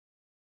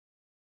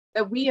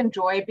that we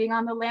enjoy being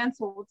on the land.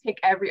 So we'll take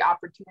every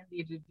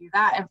opportunity to do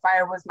that. And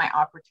fire was my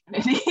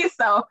opportunity.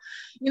 So,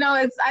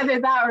 it's either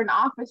that or an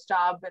office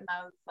job. And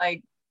I was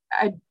like,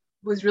 I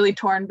was really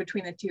torn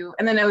between the two.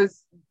 And then it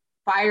was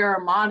fire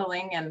or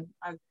modeling, and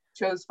I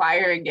chose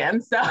fire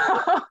again. So,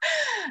 but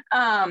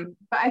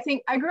I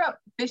think I grew up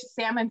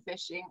salmon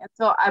fishing. And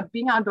so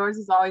being outdoors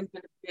has always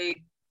been a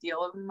big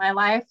deal in my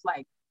life.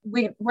 Like,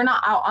 we're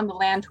not out on the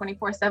land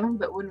 24/7,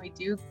 but when we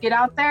do get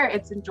out there,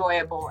 it's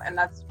enjoyable, and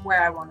that's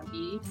where I want to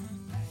be.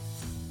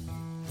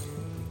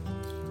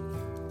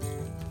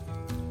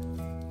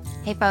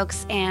 Hey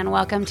folks, and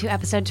welcome to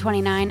episode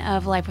 29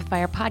 of Life with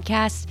Fire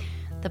podcast,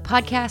 the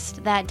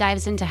podcast that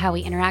dives into how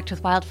we interact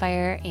with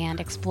wildfire and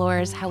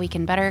explores how we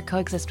can better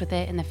coexist with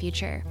it in the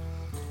future.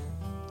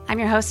 I'm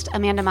your host,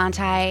 Amanda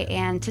Monti,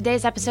 and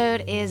today's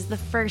episode is the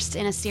first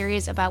in a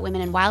series about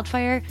women in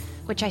wildfire,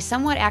 which I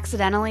somewhat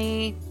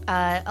accidentally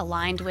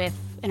aligned with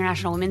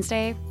International Women's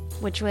Day,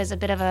 which was a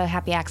bit of a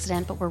happy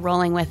accident, but we're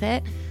rolling with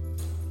it.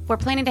 We're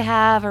planning to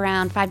have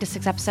around 5 to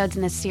 6 episodes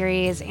in this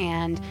series,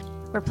 and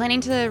we're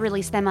planning to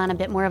release them on a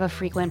bit more of a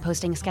frequent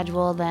posting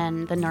schedule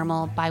than the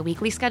normal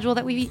bi-weekly schedule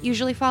that we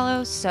usually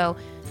follow, so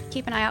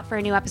keep an eye out for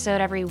a new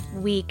episode every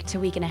week to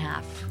week and a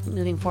half,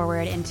 moving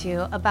forward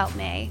into about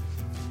May.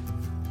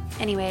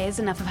 Anyways,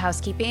 enough of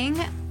housekeeping.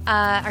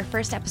 Our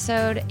first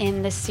episode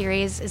in this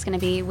series is going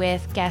to be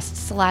with guest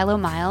Celilo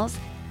Miles.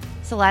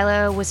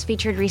 Celilo was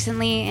featured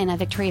recently in a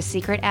Victoria's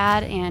Secret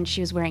ad, and she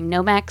was wearing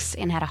Nomex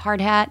and had a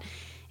hard hat.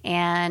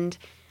 And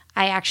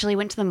I actually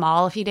went to the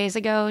mall a few days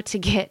ago to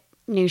get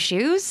new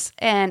shoes,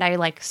 and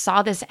I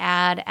saw this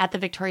ad at the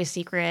Victoria's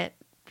Secret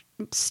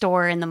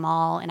store in the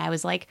mall, and I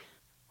was like,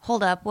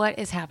 hold up, what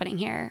is happening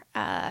here?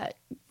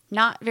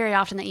 Not very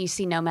often that you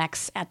see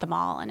Nomex at the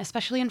mall, and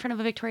especially in front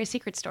of a Victoria's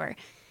Secret store.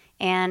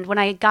 And when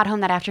I got home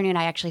that afternoon,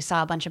 I actually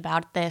saw a bunch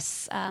about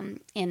this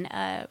in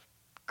a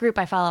group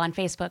I follow on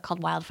Facebook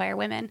called Wildfire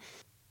Women.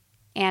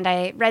 And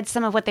I read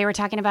some of what they were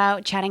talking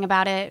about, chatting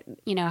about it,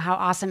 how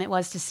awesome it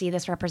was to see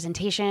this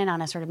representation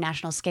on a sort of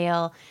national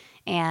scale.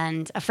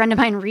 And a friend of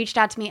mine reached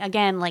out to me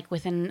again,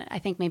 within, I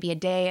think, maybe a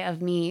day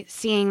of me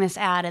seeing this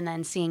ad and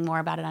then seeing more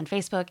about it on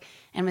Facebook,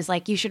 and was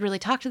like, you should really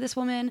talk to this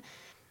woman.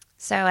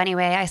 So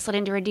anyway, I slid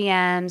into her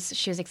DMs.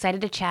 She was excited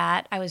to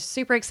chat. I was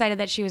super excited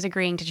that she was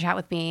agreeing to chat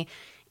with me.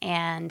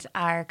 And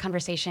our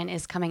conversation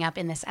is coming up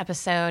in this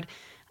episode.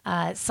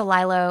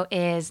 Celilo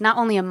is not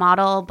only a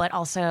model, but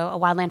also a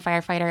wildland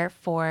firefighter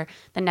for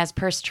the Nez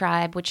Perce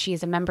tribe, which she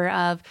is a member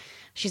of.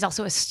 She's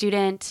also a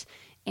student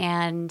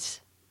and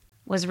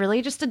was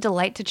really just a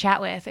delight to chat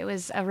with. It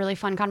was a really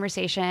fun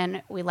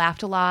conversation. We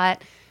laughed a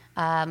lot.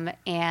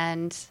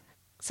 And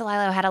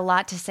Celilo had a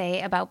lot to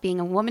say about being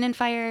a woman in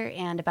fire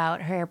and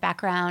about her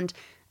background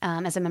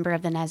as a member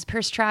of the Nez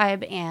Perce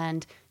tribe,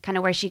 and kind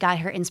of where she got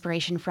her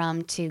inspiration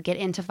from to get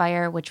into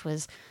fire, which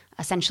was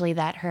essentially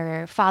that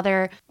her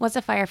father was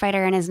a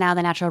firefighter and is now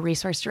the natural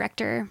resource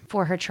director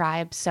for her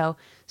tribe. So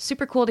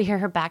super cool to hear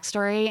her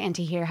backstory and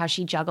to hear how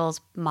she juggles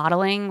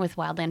modeling with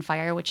wildland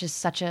fire, which is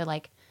such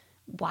a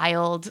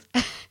wild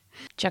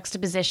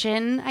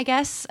juxtaposition, I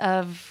guess,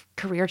 of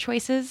career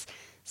choices.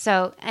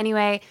 So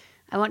anyway,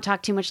 I won't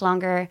talk too much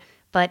longer,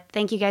 but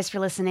thank you guys for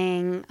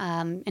listening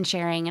and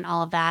sharing and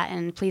all of that.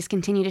 And please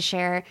continue to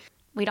share.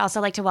 We'd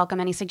also like to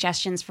welcome any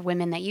suggestions for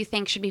women that you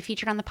think should be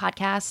featured on the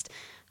podcast.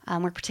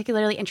 We're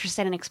particularly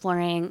interested in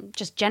exploring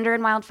just gender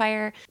in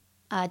wildfire,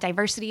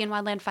 diversity in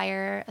wildland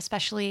fire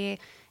especially,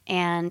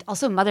 and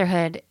also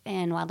motherhood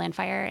in wildland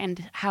fire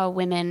and how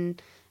women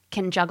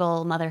can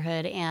juggle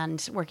motherhood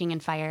and working in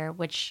fire,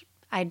 which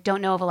I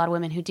don't know of a lot of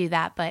women who do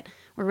that, but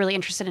we're really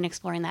interested in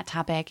exploring that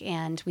topic,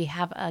 and we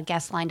have a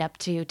guest lined up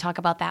to talk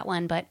about that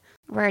one, but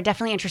we're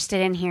definitely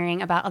interested in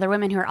hearing about other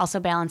women who are also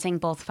balancing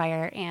both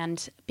fire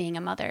and being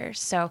a mother.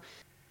 So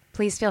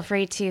please feel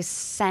free to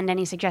send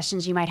any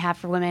suggestions you might have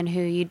for women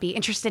who you'd be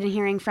interested in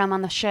hearing from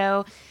on the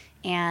show,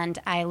 and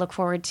I look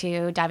forward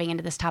to diving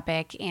into this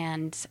topic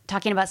and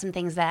talking about some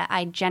things that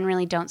I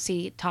generally don't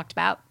see talked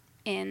about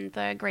in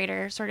the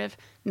greater sort of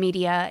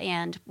media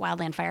and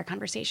wildland fire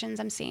conversations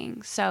I'm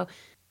seeing. So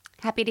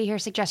happy to hear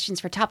suggestions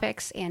for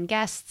topics and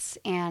guests,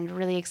 and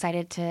really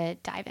excited to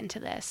dive into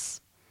this.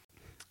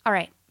 All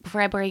right,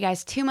 before I bore you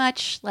guys too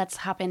much, let's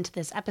hop into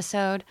this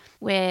episode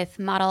with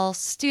model,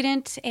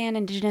 student, and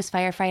Indigenous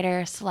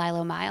firefighter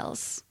Celilo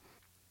Miles.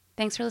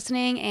 Thanks for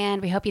listening, and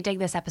we hope you dig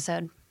this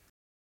episode.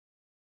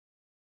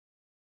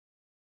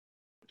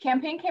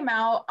 Campaign came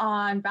out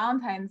on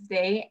Valentine's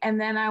Day,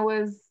 and then I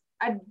was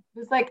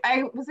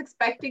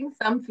expecting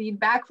some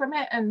feedback from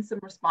it and some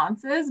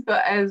responses,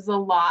 but it was a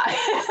lot.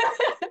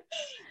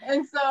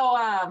 And so,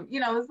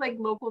 it was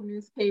local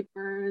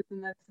newspapers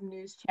and then some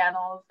news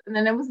channels. And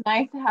then it was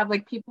nice to have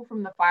people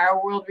from the fire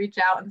world reach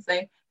out and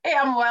say, hey,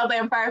 I'm a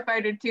wildland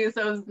firefighter too.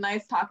 So it was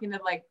nice talking to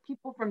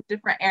people from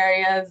different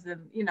areas,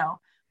 and, we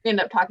end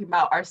up talking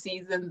about our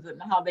seasons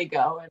and how they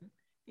go. And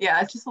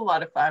yeah, it's just a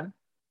lot of fun.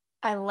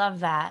 I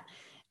love that.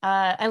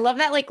 I love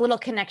that little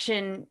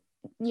connection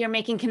you're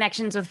making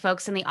connections with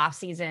folks in the off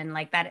season,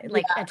 like that,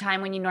 like a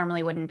time when you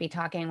normally wouldn't be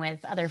talking with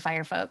other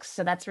fire folks.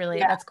 So that's really,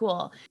 that's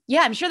cool.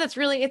 Yeah. I'm sure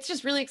it's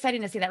just really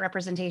exciting to see that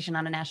representation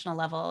on a national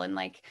level, and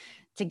like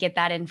to get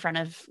that in front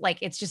of, like,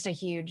 it's just a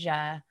huge,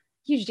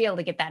 huge deal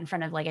to get that in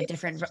front of like a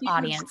different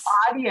audience.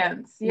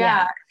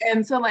 Yeah.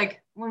 And so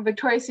like when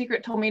Victoria's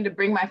Secret told me to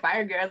bring my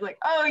fire gear, I was like,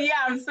 oh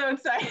yeah, I'm so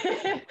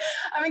excited.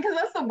 I mean, because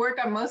that's the work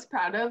I'm most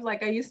proud of.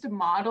 Like I used to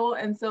model,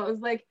 and so it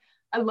was like,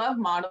 I love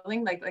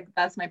modeling, like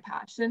that's my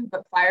passion,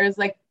 but fire is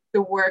like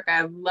the work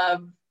I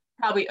love,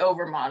 probably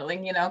over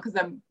modeling, you know, because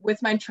I'm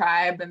with my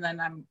tribe, and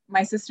then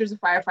my sister's a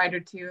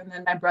firefighter too, and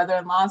then my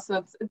brother-in-law,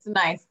 so it's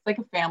nice. It's like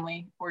a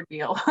family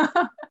ordeal.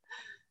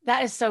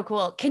 That is so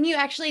cool. Can you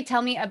actually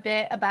tell me a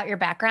bit about your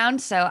background?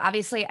 So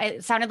obviously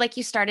it sounded like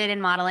you started in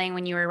modeling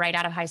when you were right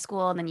out of high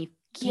school, and then you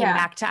came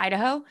back to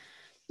Idaho.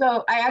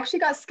 So I actually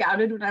got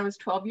scouted when I was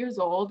 12 years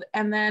old,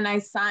 and then I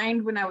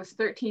signed when I was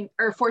 13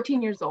 or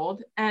 14 years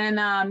old, and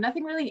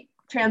nothing really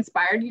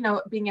transpired. You know,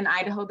 being in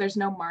Idaho, there's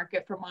no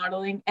market for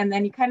modeling, and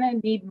then you kind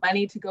of need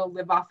money to go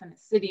live off in a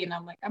city, and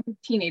I'm like, I'm a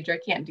teenager, I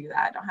can't do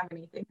that, I don't have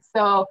anything.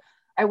 So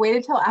I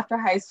waited till after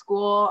high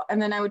school, and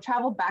then I would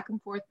travel back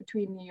and forth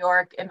between New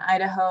York and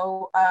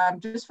Idaho,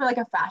 just for like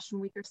a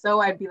fashion week or so.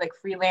 I'd be like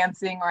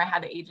freelancing, or I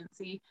had an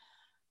agency.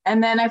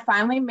 And then I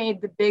finally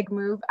made the big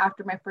move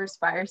after my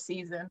first fire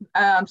season.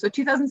 So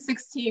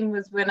 2016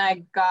 was when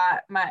I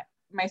got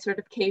my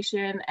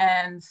certification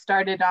and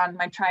started on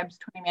my tribe's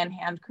 20-man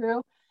hand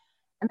crew.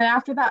 And then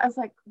after that, I was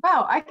like,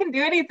 wow, I can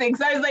do anything.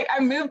 So I was like,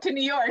 I moved to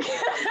New York. It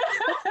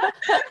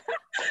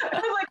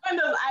was like one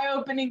of those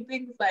eye-opening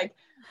things, like,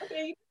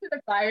 okay, you did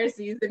a fire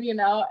season, you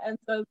know? And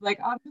so I was like,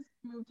 I'll just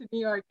move to New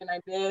York. And I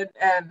did.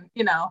 And,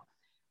 you know,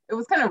 it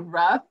was kind of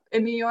rough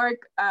in New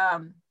York.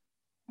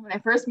 When I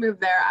first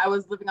moved there, I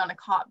was living on a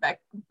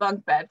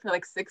bunk bed for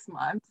like 6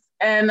 months.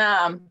 And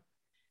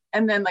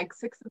then like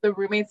 6 of the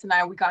roommates and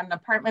we got an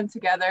apartment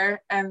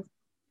together, and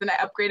then I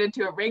upgraded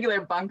to a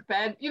regular bunk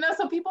bed. You know,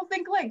 so people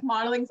think like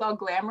modeling's all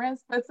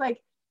glamorous, but it's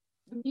like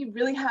when you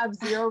really have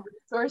zero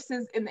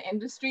resources in the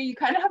industry, you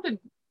kind of have to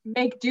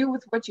make do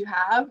with what you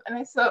have.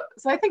 And so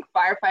I think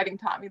firefighting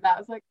taught me that. I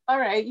was like, all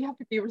right, you have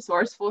to be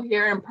resourceful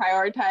here and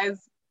prioritize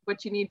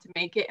what you need to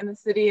make it in the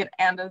city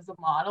and as a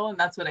model. And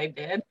that's what I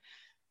did.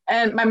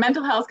 And my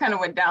mental health kind of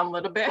went down a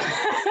little bit.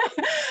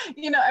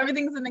 You know,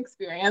 everything's an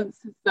experience.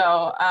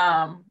 So,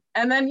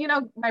 and then, you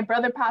know, my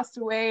brother passed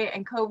away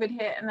and COVID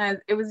hit,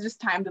 and it was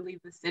just time to leave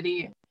the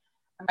city.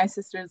 And my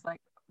sister's like,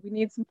 we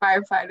need some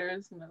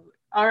firefighters. And I was like,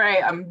 all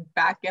right, I'm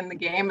back in the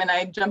game. And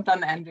I jumped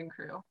on the engine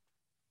crew.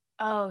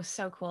 Oh,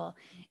 so cool.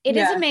 It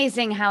is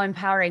amazing how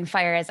empowering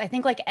fire is. I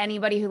think like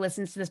anybody who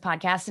listens to this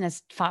podcast and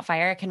has fought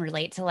fire can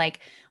relate to,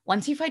 like,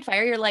 once you fight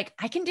fire, you're like,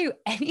 I can do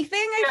anything.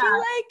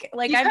 I feel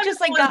like I've just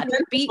like gotten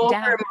beat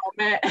down.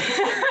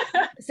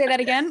 Say that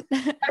again.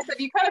 I said,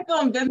 you kind of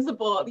feel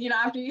invincible, you know,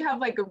 after you have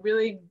like a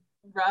really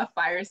rough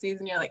fire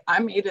season, you're like, I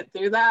made it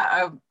through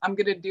that. I'm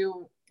going to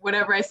do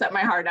whatever I set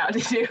my heart out to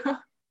do.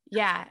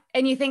 Yeah.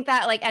 And you think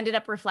that like ended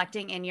up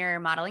reflecting in your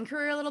modeling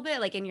career a little bit,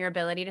 like in your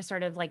ability to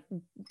sort of like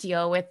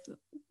deal with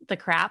the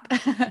crap?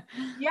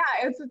 Yeah,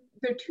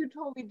 they're two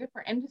totally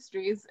different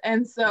industries.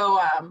 And so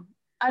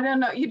I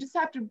don't know, you just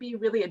have to be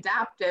really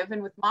adaptive.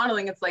 And with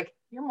modeling, it's like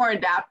you're more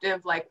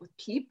adaptive like with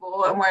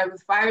people, and whereas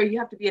with fire, you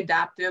have to be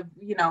adaptive,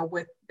 you know,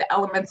 with the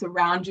elements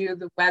around you,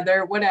 the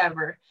weather,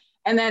 whatever.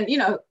 And then, you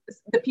know,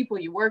 the people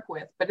you work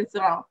with, but it's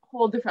on a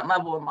whole different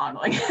level of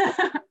modeling.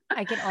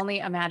 I can only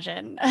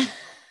imagine.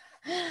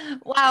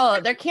 Wow,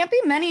 there can't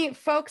be many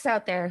folks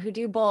out there who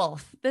do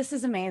both. This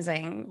is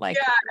amazing. Like,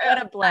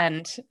 what a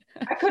blend.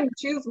 I couldn't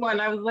choose one.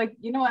 I was like,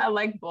 you know what, I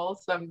like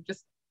both, so I'm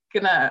just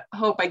gonna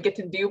hope I get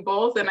to do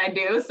both, and I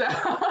do.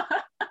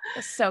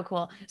 So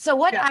cool. So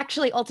what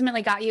actually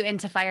ultimately got you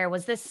into fire?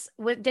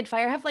 Did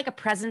fire have like a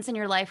presence in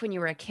your life when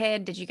you were a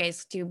kid? Did you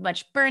guys do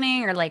much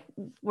burning, or like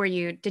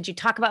did you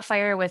talk about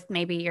fire with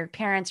maybe your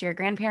parents or your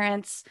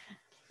grandparents?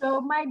 So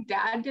my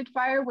dad did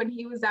fire when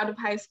he was out of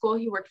high school.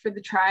 He worked for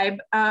the tribe.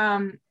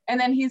 And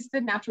then he's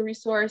the natural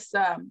resource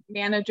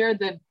manager,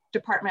 the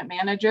department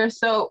manager.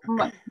 So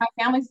my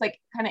family's like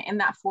kind of in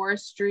that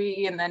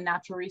forestry and the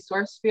natural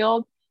resource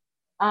field.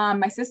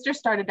 My sister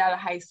started out of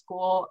high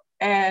school,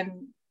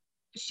 and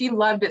she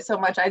loved it so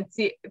much. I'd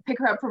pick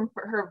her up from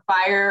her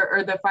fire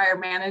or the fire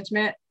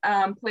management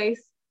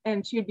place,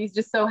 and she would be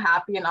just so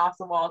happy and off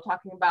the wall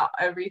talking about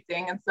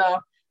everything. And so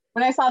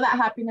when I saw that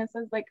happiness, I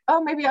was like,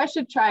 oh, maybe I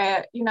should try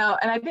it, you know.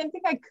 And I didn't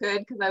think I could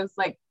because I was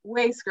like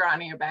way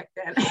scrawnier back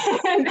then.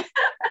 And the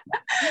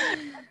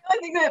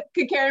only thing that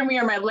could carry me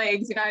are my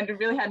legs, you know. I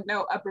really had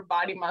no upper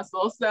body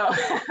muscle. So,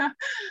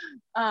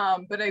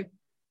 but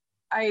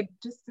I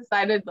just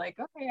decided like,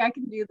 okay, I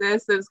can do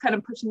this. It was kind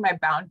of pushing my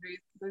boundaries.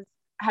 I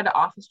had an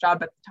office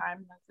job at the time.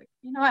 And I was like,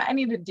 you know what, I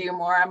need to do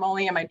more. I'm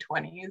only in my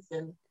 20s,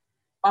 and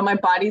while my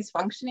body's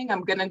functioning,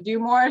 I'm going to do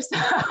more.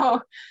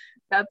 So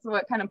that's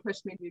what kind of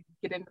pushed me to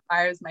get into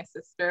fire, as my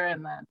sister,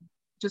 and then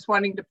just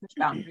wanting to push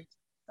boundaries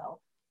for myself.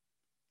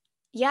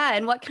 Yeah.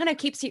 And what kind of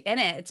keeps you in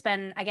it? It's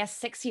been, I guess,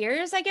 6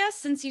 years,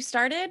 since you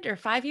started, or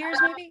 5 years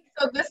maybe?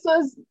 So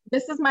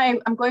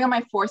I'm going on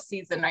my fourth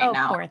season right Oh,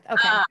 now. fourth.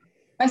 Okay.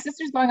 My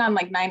sister's going on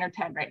like 9 or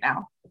 10 right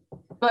now.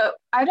 But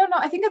I don't know.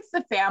 I think it's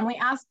the family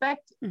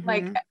aspect.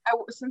 Like,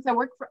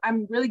 Mm-hmm.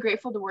 I'm really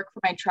grateful to work for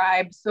my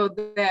tribe, so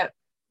that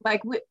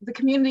like the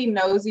community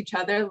knows each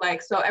other.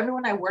 Like, so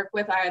everyone I work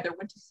with, I either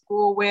went to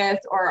school with,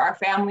 or our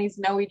families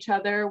know each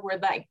other. We're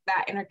like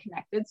that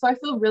interconnected. So I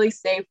feel really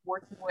safe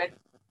working with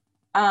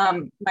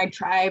my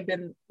tribe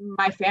and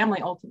my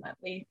family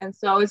ultimately. And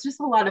so it's just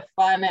a lot of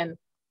fun. And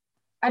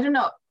I don't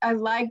know, I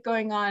like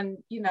going on,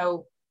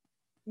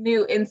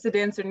 new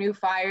incidents or new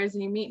fires,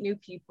 and you meet new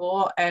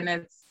people,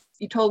 and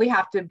you totally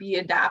have to be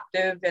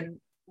adaptive and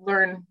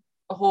learn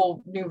a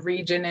whole new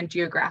region and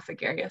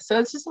geographic area. So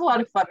it's just a lot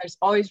of fun. There's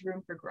always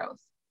room for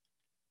growth.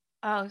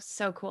 Oh,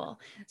 so cool.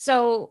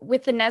 So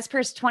with the Nez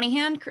Perce 20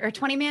 man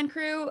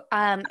crew,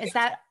 is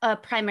that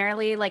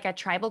primarily like a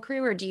tribal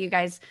crew, or do you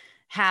guys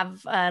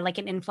have like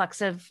an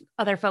influx of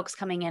other folks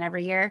coming in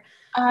every year?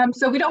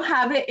 So we don't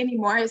have it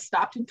anymore. It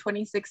stopped in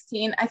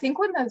 2016. I think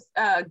when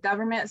the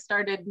government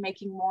started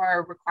making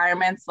more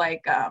requirements,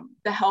 like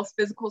the health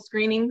physical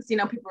screenings,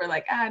 people were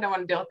like, I don't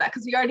want to deal with that,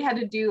 because we already had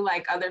to do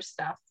like other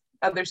stuff,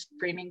 other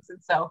screenings. And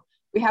so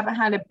we haven't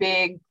had a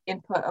big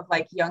input of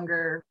like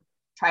younger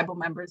tribal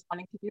members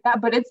wanting to do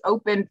that, but it's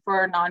open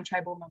for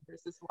non-tribal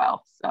members as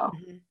well. So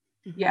Mm-hmm.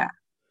 Mm-hmm. yeah.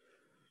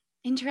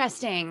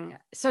 Interesting.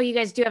 So you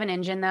guys do have an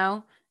engine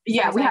though?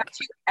 Yeah, we have 2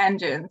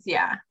 engines.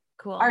 Yeah.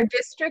 Cool. Our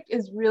district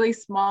is really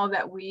small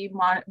that we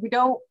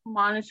don't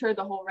monitor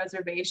the whole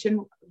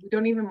reservation. We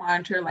don't even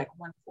monitor like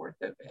 1/4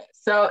 of it.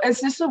 So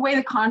it's just the way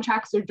the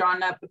contracts are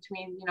drawn up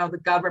between, the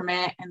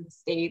government and the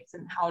states,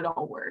 and how it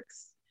all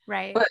works.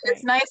 Right. But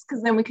it's nice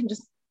because then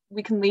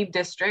we can leave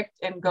district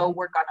and go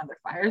work on other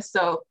fires.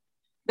 So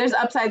there's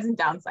upsides and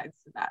downsides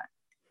to that.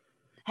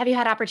 Have you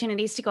had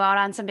opportunities to go out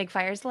on some big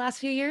fires the last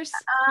few years?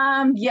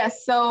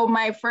 Yes. So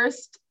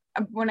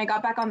when I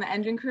got back on the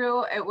engine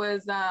crew, it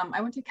was I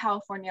went to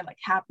California, like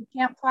Happy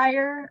Camp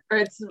Fire, or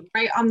it's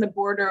right on the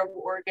border of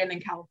Oregon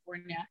and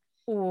California.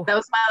 Ooh. That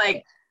was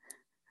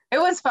it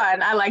was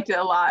fun. I liked it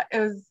a lot.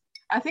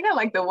 I think I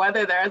liked the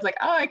weather there. I was like,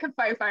 oh, I could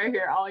fight fire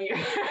here all year.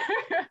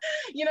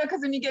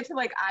 Because when you get to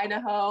like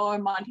Idaho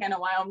and Montana,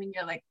 Wyoming,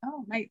 you're like,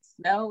 oh, it might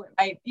snow, it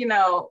might,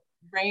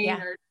 rain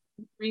or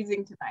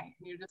freezing tonight.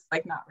 And you're just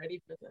like not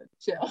ready for the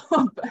chill.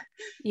 But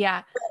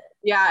yeah,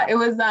 it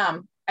was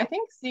I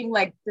think seeing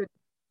like the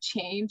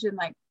change in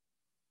like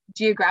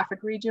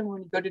geographic region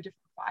when you go to different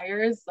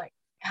fires, like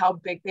how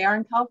big they are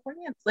in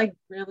California, it's like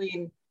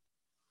really,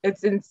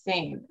 it's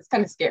insane. It's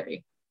kind of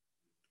scary.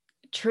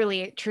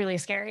 Truly, truly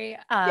scary.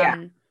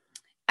 Yeah.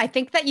 I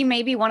think that you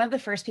may be one of the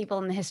first people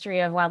in the history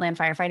of wildland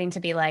firefighting to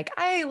be like,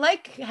 I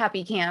like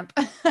Happy Camp.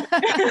 I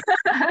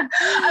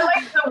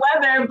like the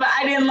weather, but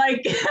I didn't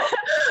like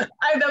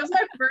that was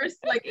my first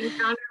like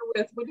encounter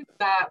with, what is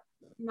that?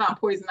 Not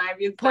poison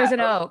ivy, it's poison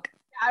oak.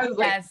 I was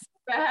like, what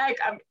the heck?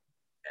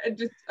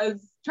 I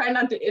was trying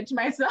not to itch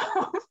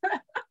myself.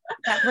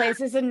 That place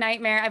is a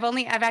nightmare.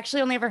 I've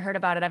actually only ever heard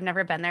about it. I've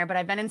never been there, but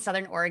I've been in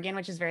Southern Oregon,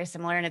 which is very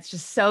similar. And it's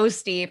just so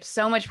steep,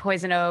 so much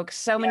poison oak,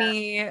 so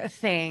many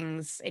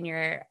things in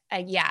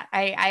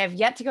I have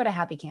yet to go to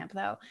Happy Camp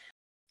though.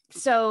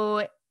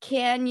 So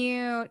can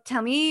you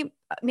tell me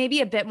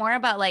maybe a bit more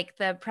about like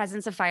the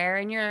presence of fire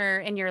in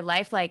your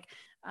life? Like,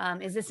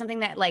 is this something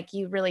that like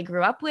you really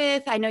grew up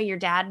with? I know you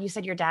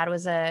said your dad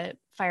was a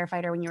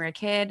firefighter when you were a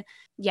kid.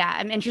 Yeah,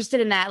 I'm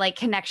interested in that like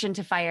connection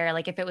to fire,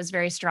 like if it was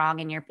very strong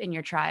in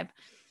your tribe.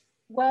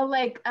 Well,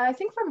 like I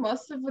think for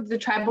most of the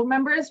tribal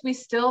members, we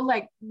still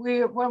like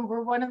we're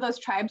one of those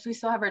tribes, we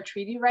still have our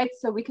treaty rights,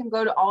 so we can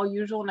go to all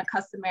usual and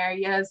accustomed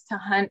areas to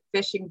hunt,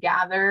 fish, and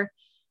gather.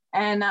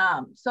 And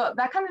so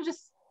that kind of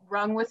just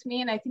rung with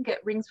me, and I think it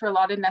rings for a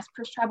lot of Nez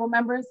Perce tribal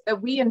members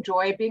that we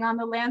enjoy being on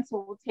the land,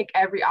 so we'll take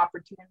every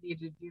opportunity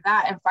to do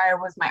that, and fire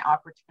was my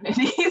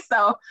opportunity.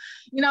 So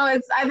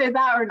it's either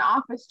that or an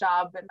office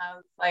job, and I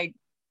was like,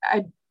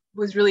 I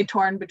was really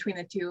torn between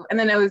the two, and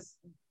then it was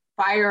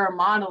fire or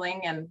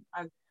modeling, and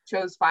I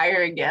chose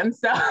fire again.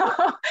 So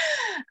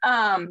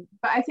but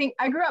I think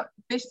I grew up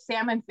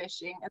salmon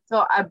fishing, and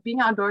so being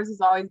outdoors has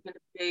always been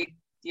a big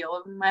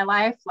deal in my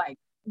life. Like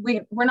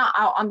we're not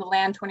out on the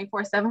land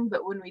 24/7,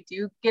 but when we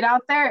do get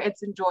out there,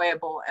 it's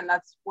enjoyable, and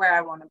that's where I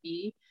want to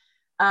be.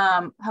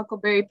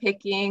 Huckleberry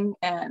picking,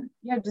 and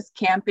just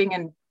camping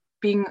and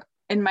being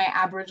in my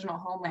Aboriginal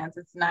homelands.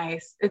 It's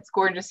nice. It's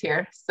gorgeous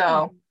here.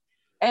 So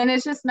and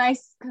it's just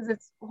nice because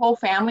it's whole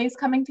families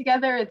coming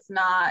together. It's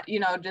not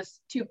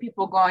just two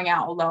people going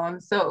out alone.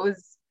 So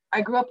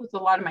I grew up with a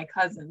lot of my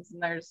cousins,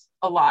 and there's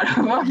a lot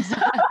of them. So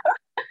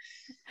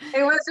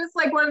it was just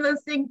like one of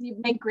those things, you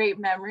make great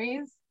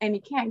memories, and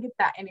you can't get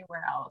that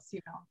anywhere else.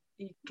 You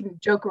can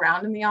joke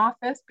around in the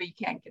office, but you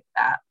can't get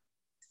that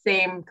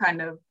same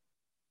kind of,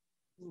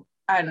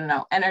 I don't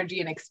know, energy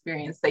and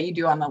experience that you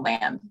do on the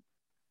land.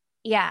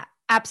 Yeah,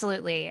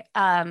 absolutely.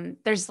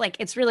 There's like,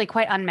 it's really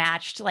quite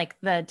unmatched, like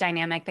the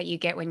dynamic that you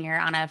get when you're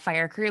on a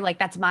fire crew. Like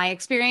that's my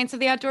experience of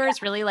the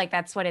outdoors. Really, like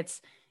that's what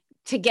it's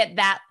to get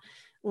that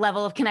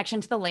level of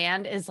connection to the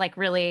land is like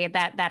really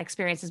that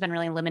experience has been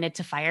really limited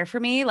to fire for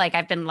me. Like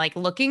I've been like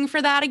looking for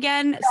that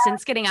again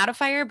since getting out of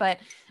fire, but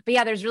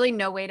yeah, there's really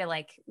no way to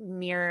like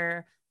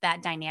mirror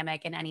that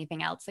dynamic in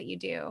anything else that you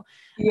do.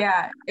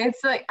 Yeah,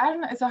 it's like, I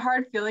don't know, it's a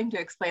hard feeling to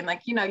explain.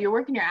 Like, you know, you're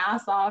working your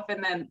ass off,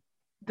 and then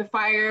the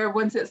fire,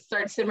 once it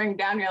starts simmering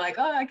down, you're like,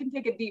 oh, I can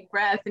take a deep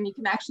breath, and you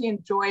can actually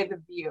enjoy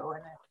the view.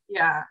 And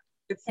yeah,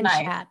 it's And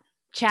nice.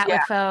 chat Yeah.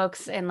 with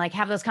folks and like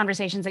have those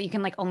conversations that you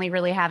can like only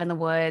really have in the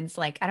woods.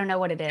 Like, I don't know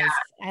what it is.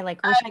 I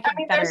like wish I could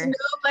There's better. no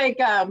like,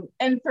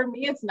 and for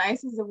me, it's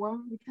nice as a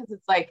woman because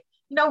it's like,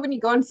 you know, when you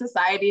go in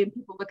society and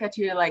people look at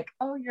you, you're like,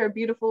 oh, you're a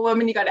beautiful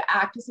woman. You got to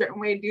act a certain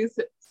way, do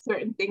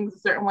certain things a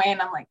certain way.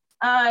 And I'm like,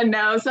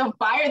 no. So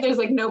fire, there's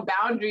like no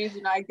boundaries.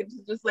 You know, I could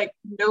just like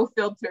no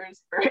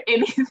filters for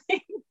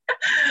anything.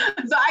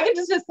 So I could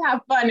just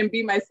have fun and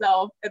be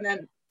myself. And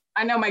then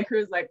I know my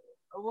crew's like,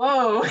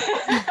 whoa.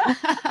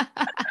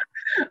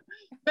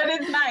 But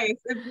it's nice.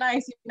 It's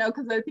nice, you know,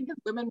 because I think as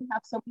women, we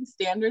have so many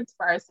standards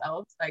for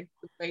ourselves, like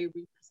the way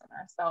we present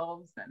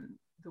ourselves and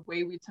the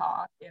way we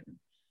talk, and,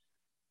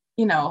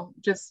 you know,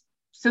 just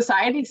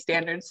society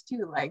standards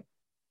too. Like,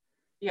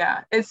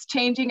 yeah, it's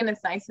changing, and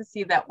it's nice to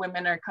see that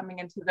women are coming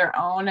into their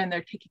own and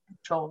they're taking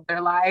control of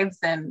their lives,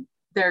 and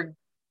they're,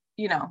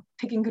 you know,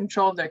 taking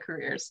control of their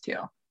careers too.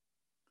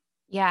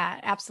 Yeah,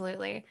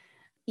 absolutely.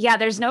 Yeah,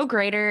 there's no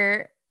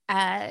greater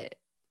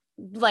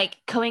like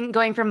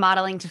going from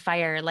modeling to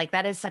fire. Like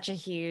that is such a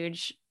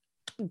huge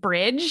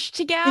bridge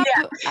to gap,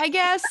 Yeah. I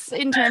guess,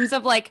 in terms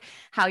of like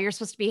how you're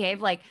supposed to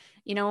behave. Like,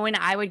 you know, when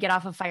I would get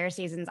off of fire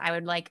seasons, I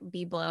would like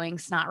be blowing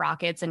snot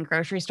rockets in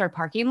grocery store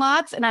parking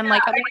lots. And I'm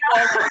like, oh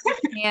my God,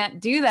 I can't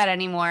do that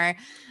anymore.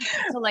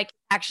 So like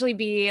actually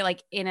be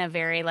like in a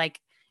very like,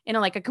 in a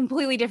like a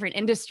completely different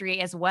industry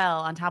as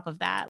well. On top of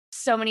that,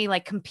 so many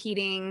like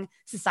competing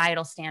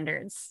societal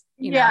standards,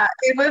 you know?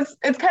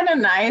 It's kind of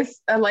nice.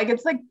 Like,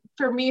 it's like,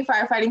 for me,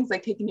 firefighting is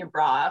like taking your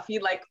bra off. You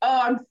like,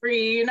 oh, I'm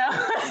free, you know?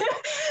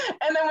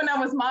 And then when I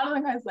was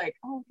modeling, I was like,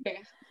 oh, okay,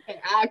 I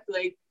act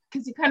like,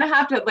 because you kind of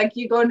have to, like,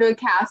 you go into a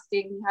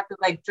casting, you have to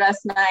like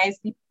dress nice,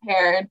 be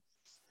prepared,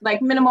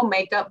 like minimal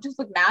makeup, just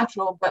look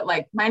natural. But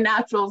like my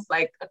natural's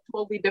like a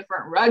totally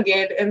different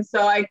rugged. And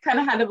so I kind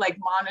of had to like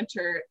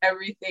monitor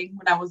everything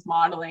when I was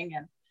modeling.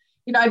 And,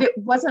 you know,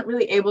 wasn't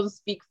really able to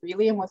speak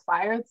freely. And with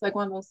fire, it's like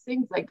one of those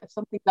things, like if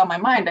something's on my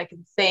mind, I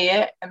can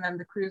say it, and then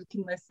the crew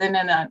can listen,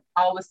 and then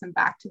I'll listen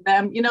back to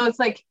them. You know, it's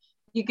like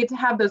you get to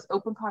have those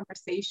open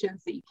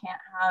conversations that you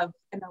can't have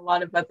in a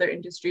lot of other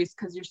industries,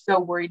 because you're so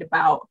worried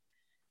about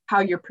how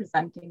you're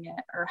presenting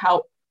it, or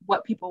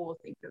what people will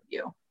think of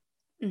you.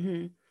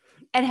 Mm-hmm.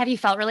 And have you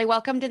felt really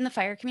welcomed in the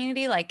fire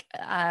community, like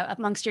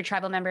amongst your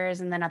tribal members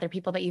and then other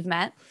people that you've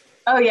met?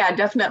 Oh yeah,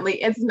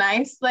 definitely. It's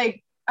nice.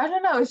 Like, I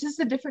don't know, it's just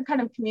a different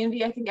kind of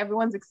community. I think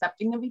everyone's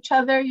accepting of each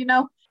other, you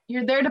know.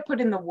 You're there to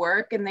put in the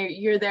work, and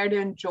you're there to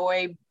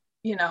enjoy,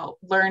 you know,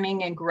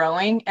 learning and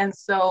growing. And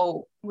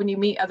so when you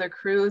meet other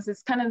crews,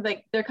 it's kind of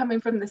like they're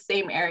coming from the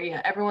same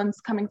area. Everyone's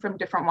coming from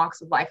different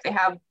walks of life.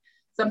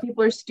 Some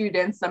people are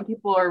students, some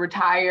people are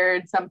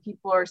retired, some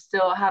people are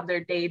still have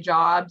their day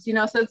jobs, you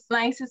know. So it's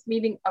nice just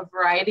meeting a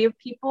variety of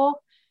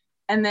people,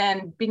 and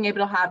then being able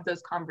to have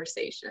those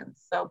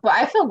conversations. So, but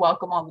I feel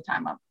welcome all the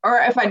time. Or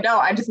if I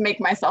don't, I just make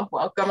myself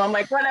welcome. I'm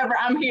like, whatever,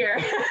 I'm here.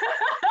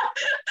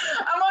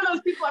 I'm one of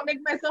those people, I make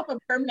myself a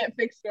permanent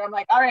fixture. I'm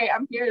like, all right,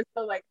 I'm here.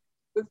 So like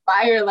with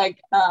fire,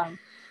 like I'm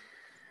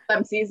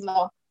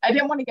seasonal. I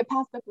didn't want to get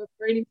passed up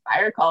for any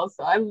fire calls.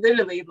 So I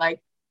literally like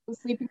was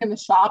sleeping in the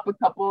shop a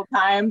couple of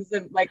times,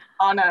 and like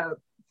on a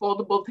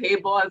foldable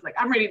table. I was like,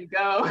 I'm ready to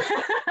go.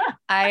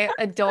 I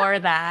adore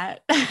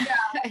that. Yeah.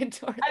 I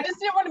adore that. I just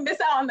didn't want to miss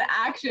out on the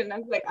action. I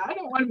was like, I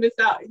don't want to miss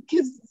out,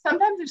 because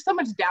sometimes there's so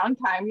much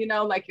downtime, you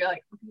know, like you're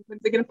like, okay,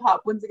 when's it gonna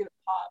pop? When's it gonna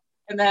pop?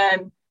 And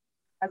then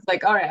I was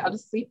like, all right, I'll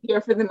just sleep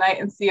here for the night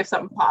and see if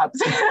something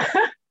pops.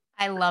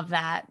 I love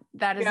that.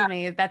 That is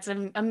amazing. That's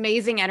an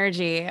amazing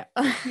energy.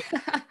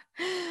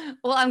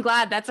 Well, I'm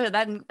glad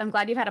I'm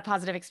glad you've had a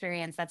positive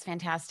experience. That's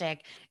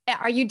fantastic.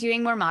 Are you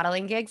doing more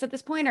modeling gigs at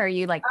this point? Or are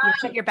you like,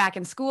 you're back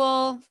in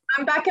school?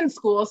 I'm back in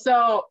school.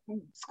 So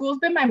school's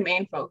been my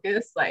main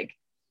focus. Like,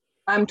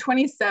 I'm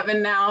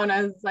 27 now, and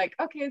I was like,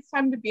 okay, it's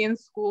time to be in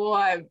school.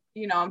 I'm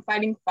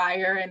fighting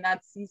fire, and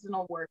that's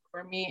seasonal work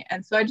for me.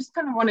 And so I just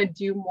kind of want to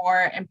do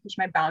more and push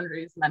my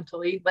boundaries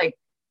mentally. Like,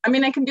 I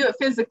mean, I can do it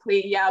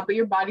physically, yeah, but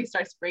your body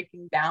starts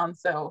breaking down.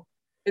 So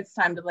it's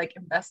time to like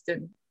invest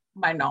in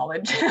my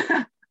knowledge.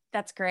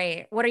 That's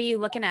great. What are you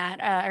looking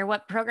at, or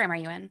what program are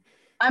you in?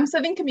 I'm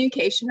studying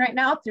communication right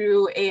now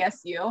through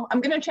ASU. I'm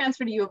going to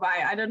transfer to U of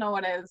I. I don't know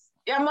what is.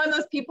 Yeah, I'm one of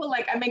those people,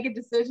 like, I make a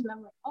decision.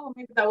 I'm like, oh,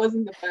 maybe that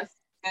wasn't the best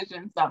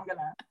decision. So I'm going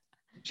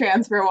to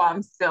transfer while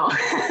I'm still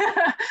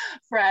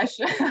fresh.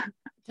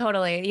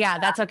 Totally. Yeah,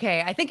 that's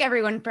okay. I think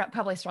everyone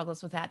probably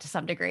struggles with that to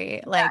some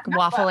degree, like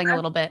waffling a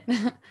little bit.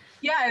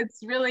 Yeah,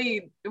 it's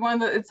really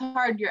it's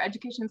hard. Your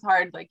education's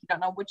hard. Like, you don't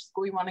know which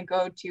school you want to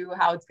go to,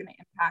 how it's going to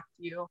impact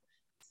you.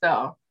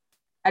 So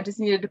I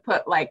just needed to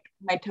put like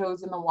my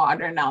toes in the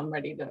water. Now I'm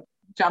ready to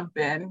jump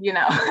in,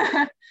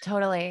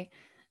 Totally.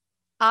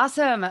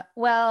 Awesome.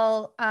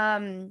 Well,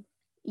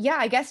 yeah,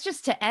 I guess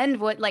just to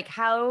end,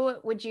 how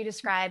would you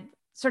describe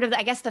sort of,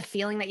 I guess, the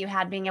feeling that you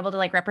had being able to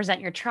like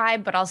represent your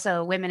tribe, but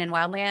also women in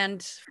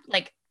wildland,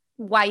 like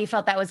why you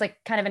felt that was like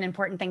kind of an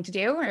important thing to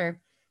do, or?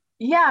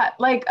 Yeah,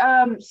 like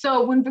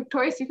so when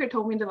Victoria's Secret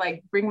told me to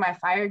like bring my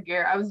fire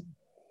gear, I was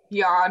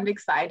beyond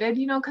excited,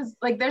 because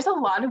like there's a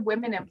lot of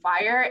women in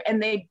fire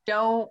and they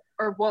don't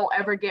or won't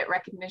ever get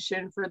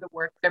recognition for the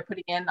work they're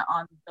putting in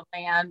on the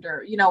land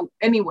or,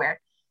 anywhere.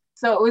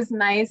 So it was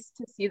nice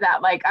to see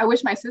that. Like, I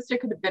wish my sister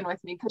could have been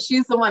with me because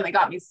she's the one that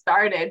got me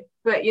started,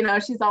 but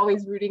she's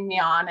always rooting me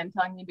on and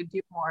telling me to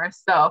do more.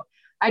 So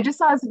I just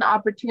saw it as an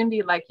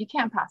opportunity, like, you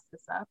can't pass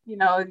this up,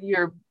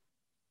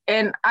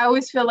 and I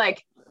always feel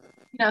like,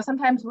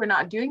 sometimes we're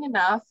not doing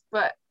enough,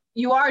 but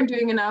you are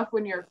doing enough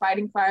when you're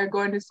fighting fire,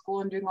 going to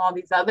school and doing all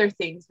these other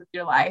things with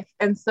your life.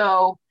 And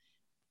so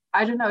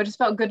I don't know, it just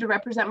felt good to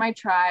represent my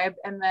tribe.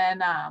 And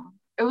then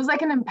it was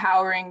like an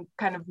empowering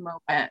kind of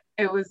moment.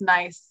 It was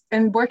nice.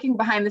 And working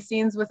behind the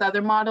scenes with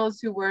other models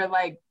who were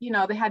like,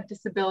 they had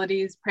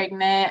disabilities,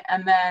 pregnant,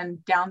 and then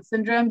Down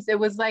syndromes. It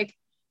was like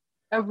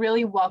a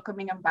really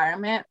welcoming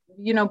environment.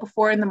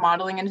 Before in the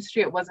modeling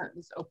industry, it wasn't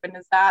as open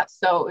as that.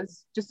 So it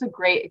was just a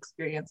great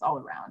experience all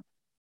around.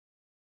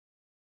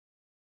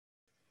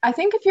 I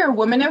think if you're a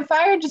woman in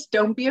fire, just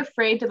don't be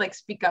afraid to like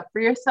speak up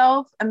for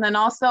yourself. And then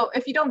also,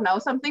 if you don't know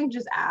something,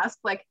 just ask.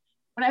 Like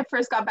when I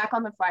first got back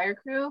on the fire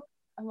crew,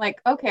 I'm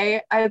like, okay,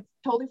 I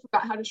totally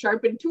forgot how to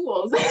sharpen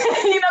tools, because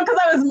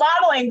I was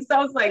modeling. So I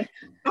was like,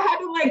 I had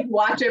to like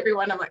watch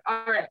everyone. I'm like,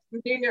 all right,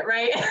 I'm doing it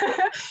right.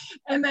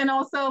 And then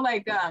also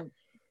like,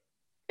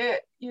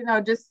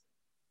 just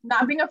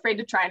not being afraid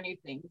to try new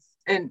things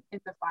in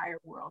the fire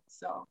world.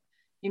 So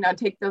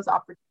take those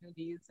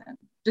opportunities and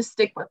just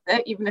stick with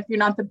it. Even if you're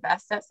not the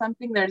best at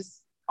something,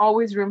 there's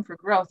always room for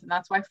growth. And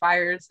that's why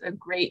fire is a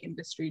great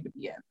industry to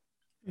be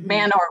in,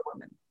 man or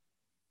woman.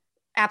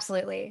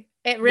 Absolutely.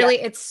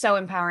 It's so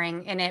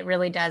empowering. And it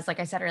really does, like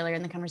I said earlier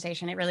in the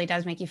conversation, it really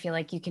does make you feel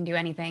like you can do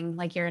anything,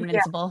 like you're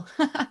invincible.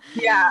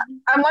 Yeah.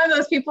 I'm one of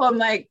those people, I'm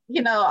like,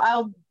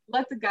 I'll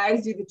let the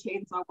guys do the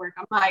chainsaw work.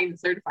 I'm not even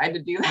certified to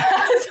do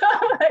that. So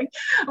I'm like,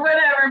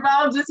 whatever, but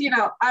I'll just,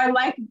 I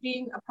like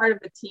being a part of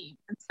the team.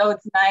 And so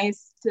it's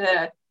nice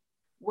to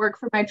work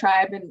for my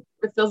tribe and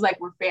it feels like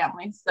we're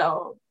family.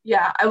 So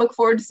yeah, I look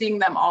forward to seeing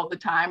them all the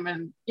time.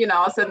 And,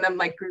 I'll send them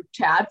like group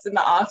chats in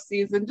the off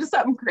season, just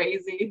something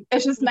crazy.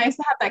 It's just nice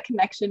to have that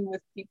connection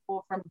with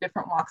people from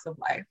different walks of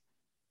life.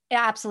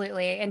 Yeah,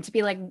 absolutely. And to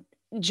be like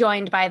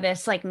joined by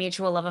this like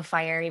mutual love of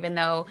fire, even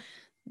though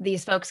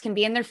these folks can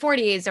be in their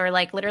 40s or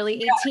like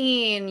literally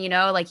 18,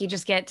 like you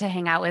just get to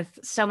hang out with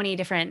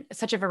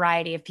such a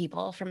variety of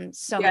people from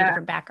so many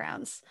different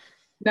backgrounds.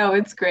 No,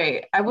 it's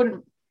great. I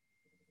wouldn't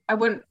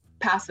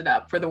pass it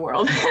up for the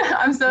world.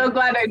 I'm so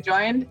glad I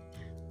joined.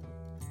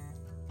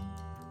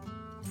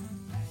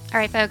 All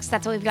right, folks,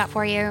 that's what we've got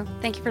for you.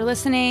 Thank you for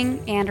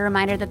listening. And a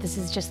reminder that this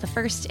is just the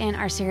first in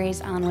our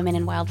series on women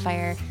in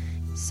wildfire.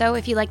 So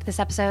if you liked this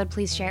episode,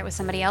 please share it with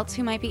somebody else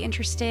who might be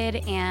interested,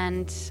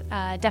 and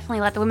definitely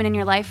let the women in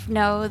your life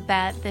know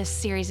that this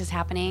series is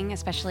happening,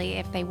 especially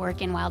if they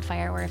work in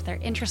wildfire or if they're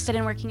interested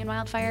in working in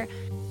wildfire.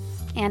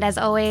 And as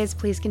always,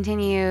 please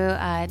continue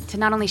to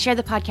not only share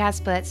the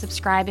podcast, but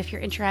subscribe if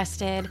you're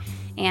interested.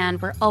 And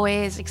we're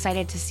always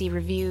excited to see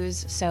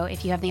reviews. So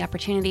if you have the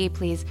opportunity,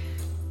 please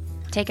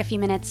take a few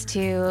minutes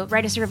to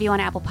write us a review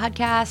on Apple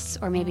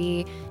Podcasts, or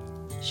maybe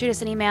shoot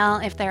us an email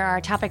if there are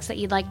topics that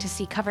you'd like to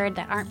see covered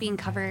that aren't being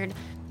covered.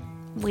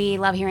 We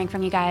love hearing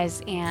from you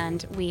guys,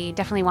 and we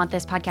definitely want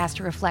this podcast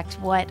to reflect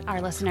what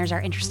our listeners are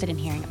interested in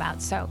hearing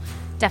about. So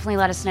definitely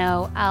let us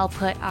know. I'll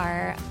put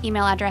our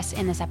email address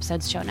in this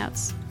episode's show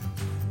notes.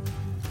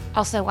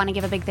 Also want to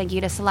give a big thank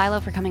you to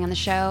Salilo for coming on the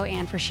show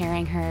and for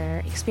sharing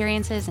her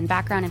experiences and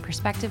background and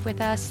perspective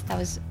with us. That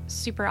was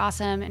super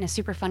awesome and a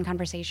super fun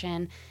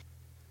conversation.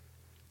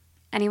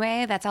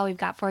 Anyway, that's all we've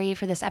got for you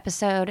for this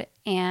episode,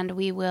 and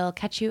we will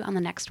catch you on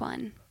the next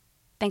one.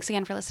 Thanks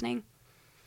again for listening.